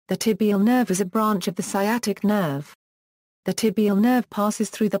The tibial nerve is a branch of the sciatic nerve. The tibial nerve passes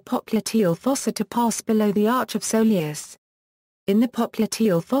through the popliteal fossa to pass below the arch of soleus. In the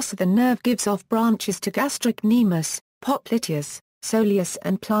popliteal fossa the nerve gives off branches to gastrocnemius, popliteus, soleus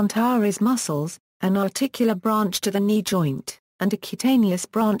and plantaris muscles, an articular branch to the knee joint, and a cutaneous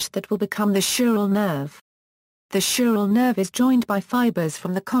branch that will become the Sherrill nerve. The Sherrill nerve is joined by fibres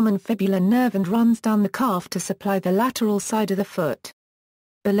from the common fibular nerve and runs down the calf to supply the lateral side of the foot.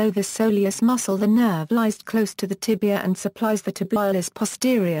 Below the soleus muscle the nerve lies close to the tibia and supplies the tibialis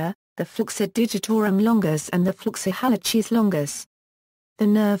posterior, the flexor digitorum longus and the flexor hallachis longus. The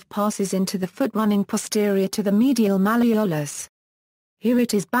nerve passes into the foot running posterior to the medial malleolus. Here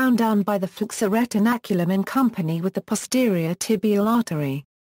it is bound down by the flexor retinaculum in company with the posterior tibial artery.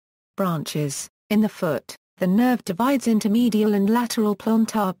 Branches. In the foot, the nerve divides into medial and lateral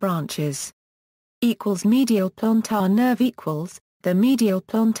plantar branches. Medial plantar nerve equals, the medial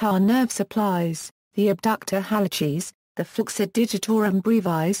plantar nerve supplies, the abductor hallachis, the flexor digitorum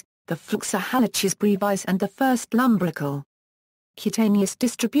brevis, the flexor hallachis brevis and the first lumbrical. Cutaneous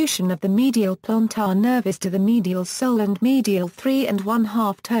distribution of the medial plantar nerve is to the medial sole and medial 3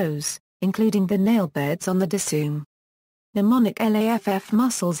 1/2 toes, including the nail beds on the disum. Mnemonic LAFF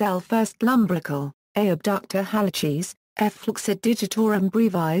muscles L first lumbrical, A abductor hallachis, F flexor digitorum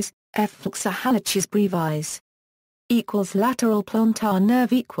brevis, F flexor hallachis brevis. Lateral plantar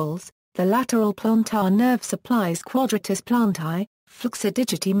nerve equals, the lateral plantar nerve supplies quadratus plantae, flexor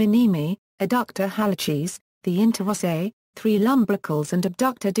digiti minimi, adductor hallachis, the interossae, 3 lumbricals and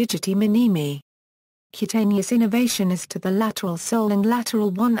abductor digiti minimi. Cutaneous innervation is to the lateral sole and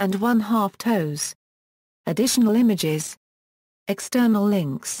lateral 1 1/2 toes. Additional images. External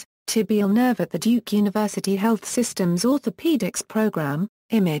links, tibial nerve at the Duke University Health Systems Orthopedics Program,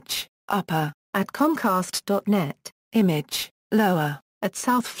 image, upper, at Comcast.net. Image, lower, at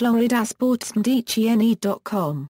South Florida SportsMedici.com.